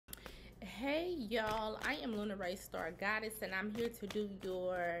Hey y'all, I am Luna Ray Star Goddess, and I'm here to do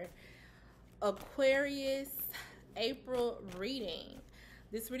your Aquarius April reading.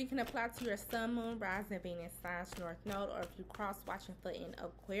 This reading can apply to your sun, moon, rising, Venus, signs, north node, or if you cross watching for in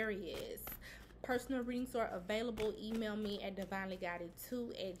Aquarius. Personal readings are available. Email me at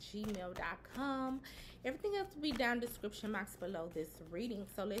divinelyguided2@gmail.com. Everything else will be down in the description box below this reading.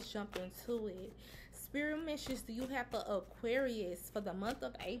 So let's jump into it. Spirit messages do you have for Aquarius for the month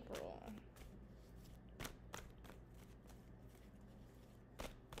of April?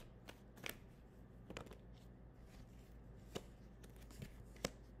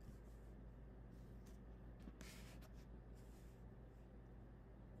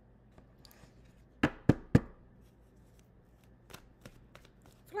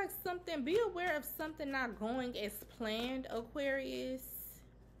 Be aware of something not going as planned, Aquarius.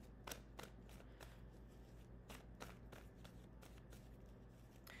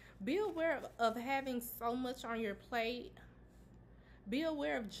 Be aware of having so much on your plate. Be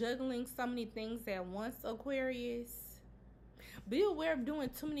aware of juggling so many things at once, Aquarius. Be aware of doing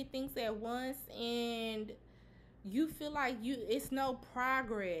too many things at once and you feel like it's no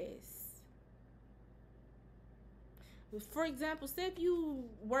progress. For example, say if you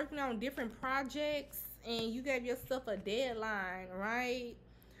working on different projects and you gave yourself a deadline, right?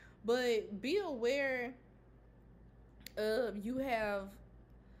 But be aware of you have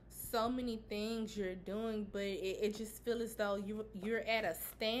so many things you're doing, but it just feels as though you're at a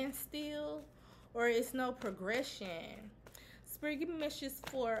standstill or it's no progression. Spirit, give me messages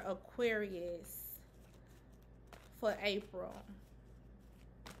for Aquarius for April.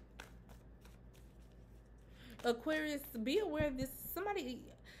 Aquarius, be aware of this. I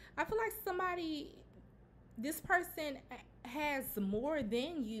feel like this person has more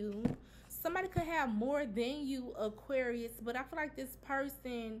than you. Somebody could have more than you, Aquarius, but I feel like this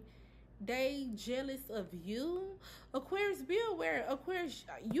person, they jealous of you. Aquarius, be aware. Aquarius,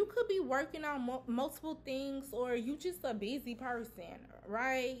 you could be working on multiple things, or you just a busy person,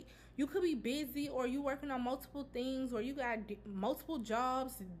 right? You could be busy, or you working on multiple things, or you got multiple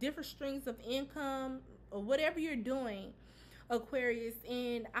jobs, different streams of income, or whatever you're doing, Aquarius.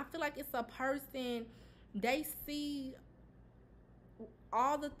 And I feel like it's a person, they see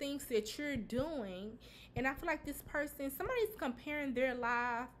all the things that you're doing, and I feel like this person, somebody's comparing their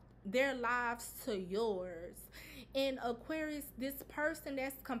lives to yours. And Aquarius, this person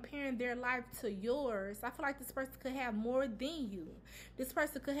that's comparing their life to yours, I feel like this person could have more than you. This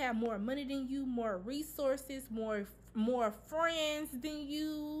person could have more money than you, more resources, more friends than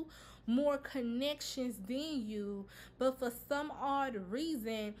you, more connections than you. But for some odd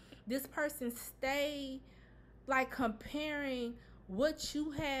reason, this person stay like comparing what you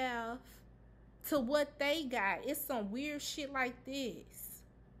have to what they got. It's some weird shit like this.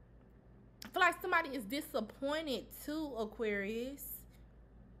 I feel like somebody is disappointed too, Aquarius.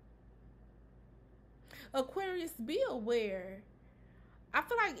 Aquarius, be aware. I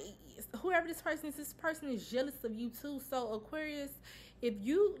feel like whoever this person is jealous of you too. So Aquarius, if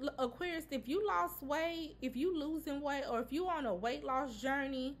you lost weight, if you losing weight, or if you on a weight loss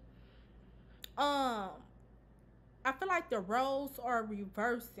journey, I feel like the roles are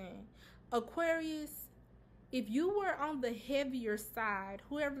reversing. Aquarius, if you were on the heavier side,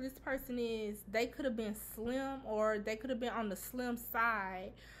 whoever this person is, they could have been slim, or they could have been on the slim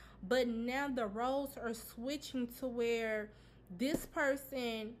side. But now the roles are switching to where this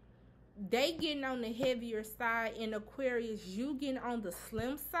person, they getting on the heavier side, and Aquarius, you getting on the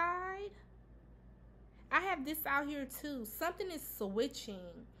slim side. I have this out here too. Something is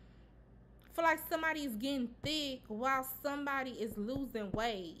switching. I feel like somebody is getting thick while somebody is losing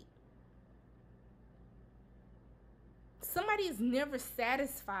weight. Somebody is never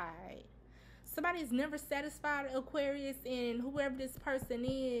satisfied. Somebody is never satisfied, Aquarius, and whoever this person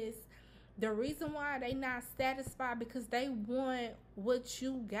is, the reason why they not satisfied because they want what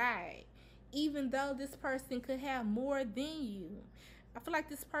you got, even though this person could have more than you. I feel like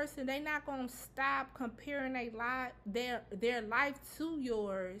this person, they not gonna stop comparing their life to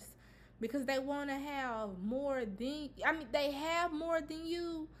yours because they want to have more than. I mean, they have more than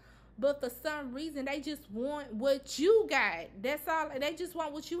you, but for some reason they just want what you got. That's all. They just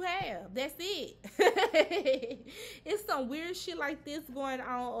want what you have. That's it. It's some weird shit like this going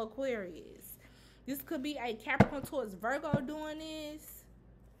on, Aquarius. This could be a Capricorn towards Virgo doing this.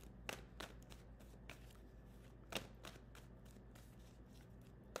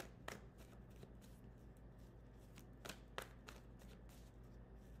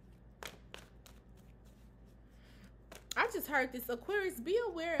 I just heard this. Aquarius, be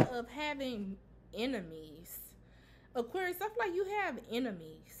aware of having enemies. Aquarius, I feel like you have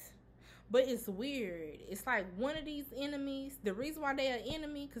enemies. But it's weird. It's like one of these enemies, the reason why they are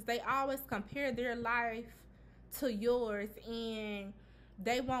enemy, because they always compare their life to yours and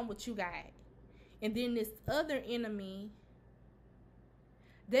they want what you got. And then this other enemy,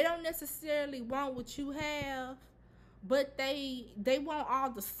 they don't necessarily want what you have, but they want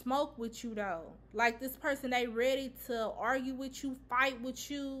all the smoke with you though. Like this person, they ready to argue with you, fight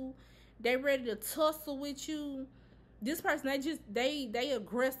with you, they ready to tussle with you. This person, they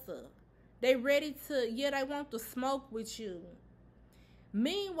aggressive. They ready to, yeah, they want to smoke with you.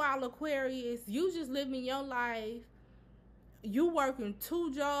 Meanwhile, Aquarius, you just living your life. You working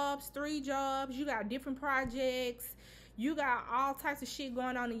 2 jobs, 3 jobs. You got different projects. You got all types of shit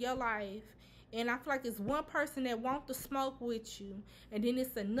going on in your life. And I feel like it's one person that want to smoke with you. And then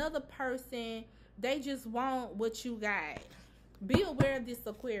it's another person, they just want what you got. Be aware of this,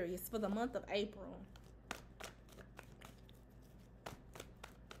 Aquarius, for the month of April.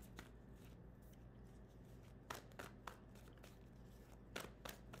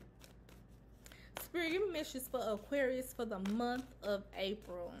 Spirit, give me messages for Aquarius for the month of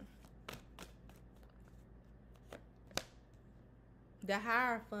April. The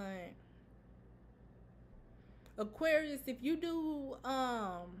Hierophant. Aquarius, if you do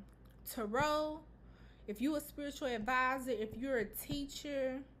tarot, if you're a spiritual advisor, if you're a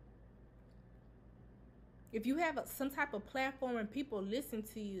teacher, if you have some type of platform and people listen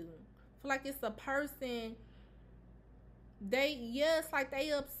to you, I feel like it's a person, it's like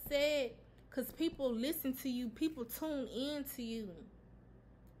they upset because people listen to you, people tune in to you.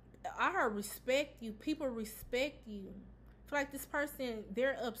 I heard respect you, people respect you. I feel like this person,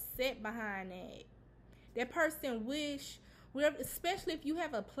 they're upset behind that. That person wish, especially if you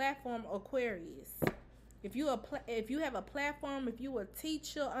have a platform, Aquarius. If you have a platform, if you a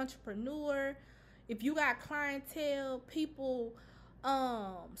teacher, entrepreneur, if you got clientele, people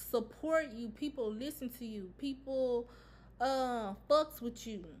support you, people listen to you, people fucks with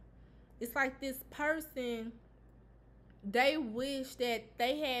you. It's like this person, they wish that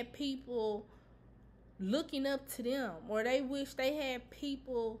they had people looking up to them, or they wish they had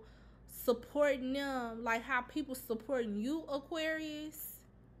people supporting them like how people supporting you, Aquarius.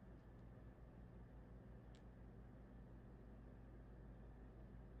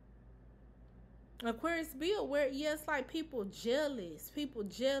 Aquarius, be aware. Yes, like people jealous,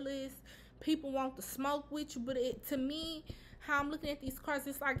 people want to smoke with you, but to me, how I'm looking at these cards,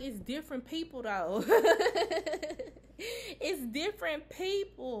 it's like it's different people though. It's different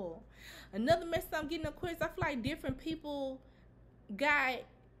people. Another message I'm getting, Aquarius, I feel like different people got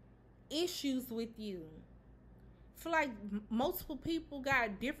issues with you. I feel like multiple people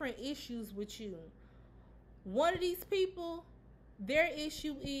got different issues with you. One of these people, their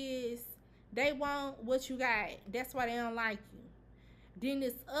issue is they want what you got. That's why they don't like you. Then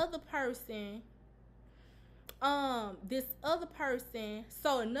this other person,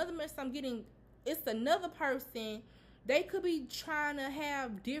 so another message I'm getting, it's another person, they could be trying to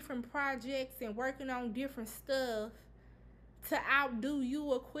have different projects and working on different stuff to outdo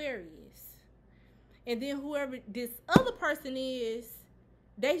you, Aquarius. And then whoever this other person is,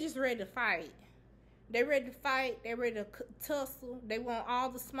 they just ready to fight. They ready to fight. They ready to tussle. They want all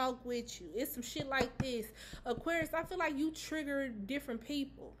the smoke with you. It's some shit like this. Aquarius, I feel like you trigger different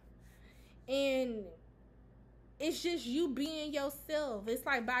people. And it's just you being yourself. It's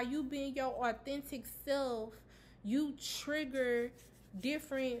like by you being your authentic self, you trigger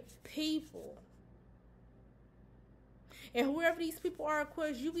different people. And whoever these people are, of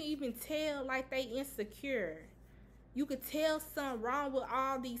course, you can even tell like they insecure. You could tell something wrong with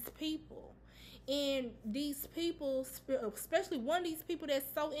all these people. And these people, especially one of these people that's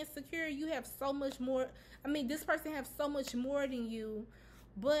so insecure, you have so much more. I mean, this person has so much more than you,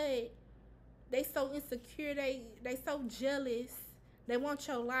 but they so insecure, they so jealous, they want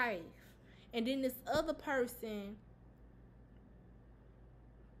your life. And then this other person,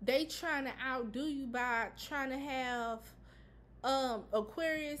 they trying to outdo you by trying to have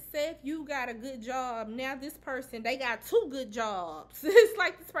Aquarius, say if you got a good job, now this person, they got 2 good jobs. It's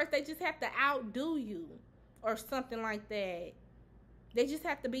like this person, they just have to outdo you or something like that. They just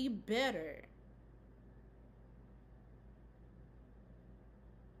have to be better.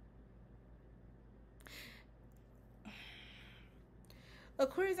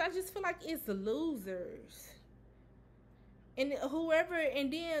 Aquarius, I just feel like it's losers. And whoever,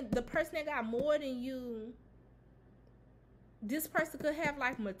 and then the person that got more than you, this person could have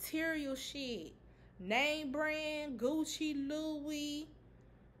like material shit, name brand, Gucci, Louis,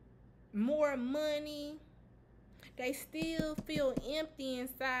 more money. They still feel empty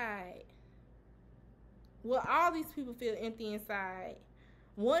inside. Well, all these people feel empty inside.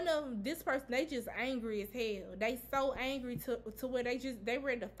 One of this person, they just angry as hell. They so angry to where they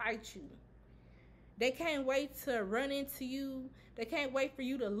ready to fight you. They can't wait to run into you. They can't wait for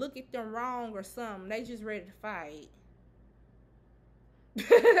you to look at them wrong or something. They just ready to fight.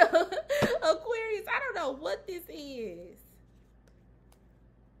 Aquarius, I don't know what this is.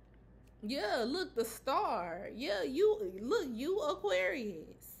 Yeah, look, the star. Yeah, you Aquarius.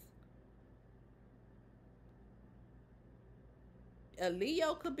 A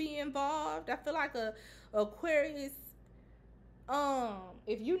Leo could be involved. I feel like a Aquarius.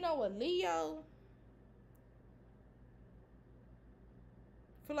 If you know a Leo,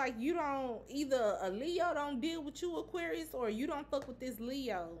 feel like you don't, either a Leo don't deal with you, Aquarius, or you don't fuck with this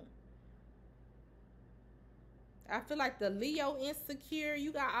Leo. I feel like the Leo insecure.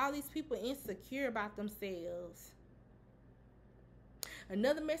 You got all these people insecure about themselves.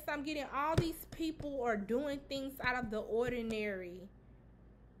 Another message I'm getting, all these people are doing things out of the ordinary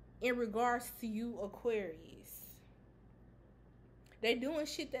in regards to you, Aquarius. They doing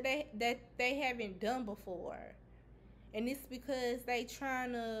shit that they haven't done before. And it's because they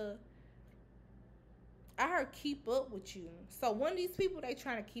trying to, I heard, keep up with you. So one of these people, they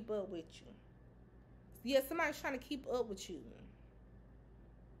trying to keep up with you. Yeah, somebody's trying to keep up with you.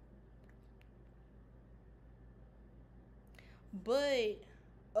 But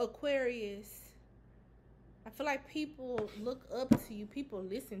Aquarius, I feel like people look up to you. People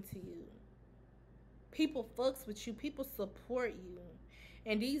listen to you. People fucks with you. People support you.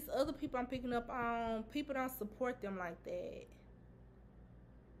 And these other people I'm picking up on, people don't support them like that.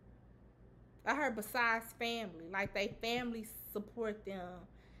 I heard besides family. Like they family support them.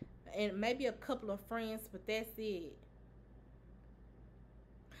 And maybe a couple of friends, but that's it.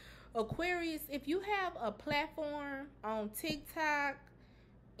 Aquarius, if you have a platform on TikTok,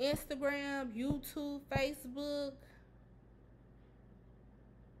 Instagram, YouTube, Facebook,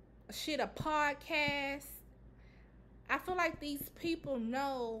 a podcast, I feel like these people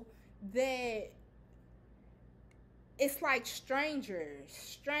know that it's like strangers,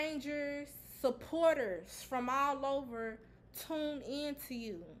 supporters from all over tune into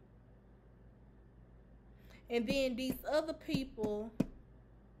you. And then these other people,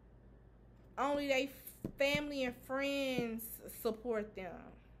 only they family and friends support them.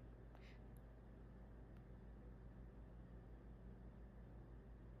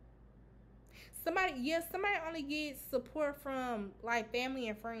 Somebody only gets support from like family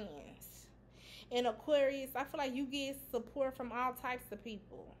and friends. In Aquarius, I feel like you get support from all types of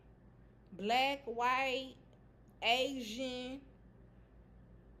people. Black, white, Asian,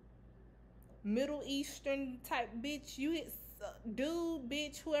 Middle Eastern type bitch. You hit dude,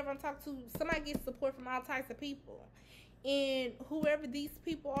 bitch, whoever I'm talking to, somebody gets support from all types of people. And whoever these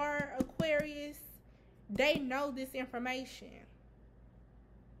people are, Aquarius, they know this information.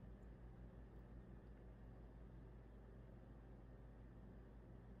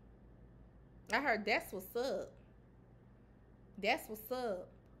 I heard that's what's up. That's what's up.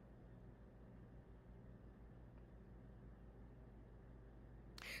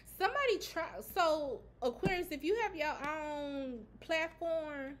 Somebody try. So Aquarius, if you have your own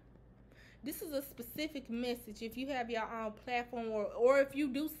platform, this is a specific message. If you have your own platform, or if you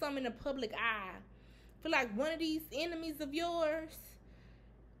do something in the public eye, feel like one of these enemies of yours,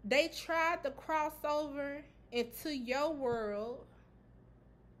 they tried to cross over into your world,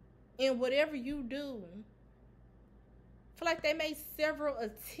 and whatever you do, feel like they made several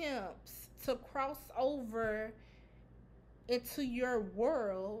attempts to cross over into your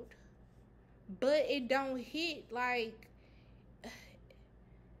world, but it don't hit. Like,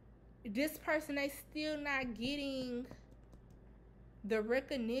 this person, they still not getting the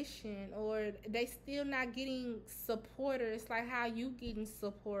recognition, or they still not getting supporters like how you getting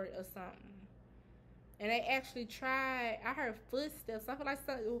support or something. And they actually tried. I heard footsteps. I feel like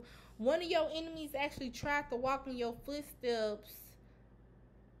one of your enemies actually tried to walk in your footsteps,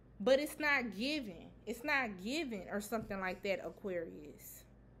 but it's not given. It's not given, or something like that, Aquarius.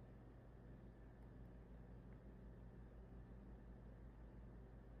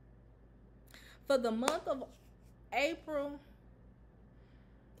 For the month of April,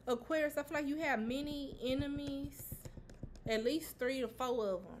 Aquarius, I feel like you have many enemies, at least 3 to 4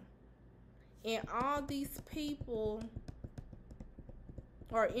 of them. And all these people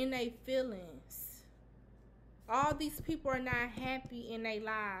are in their feelings. All these people are not happy in their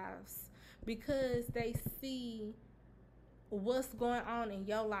lives because they see what's going on in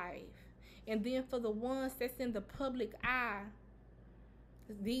your life. And then for the ones that's in the public eye,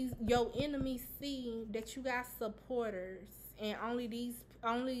 your enemies see that you got supporters, and only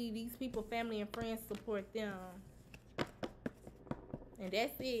these people, family and friends, support them. And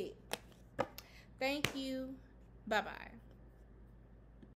that's it. Thank you. Bye-bye.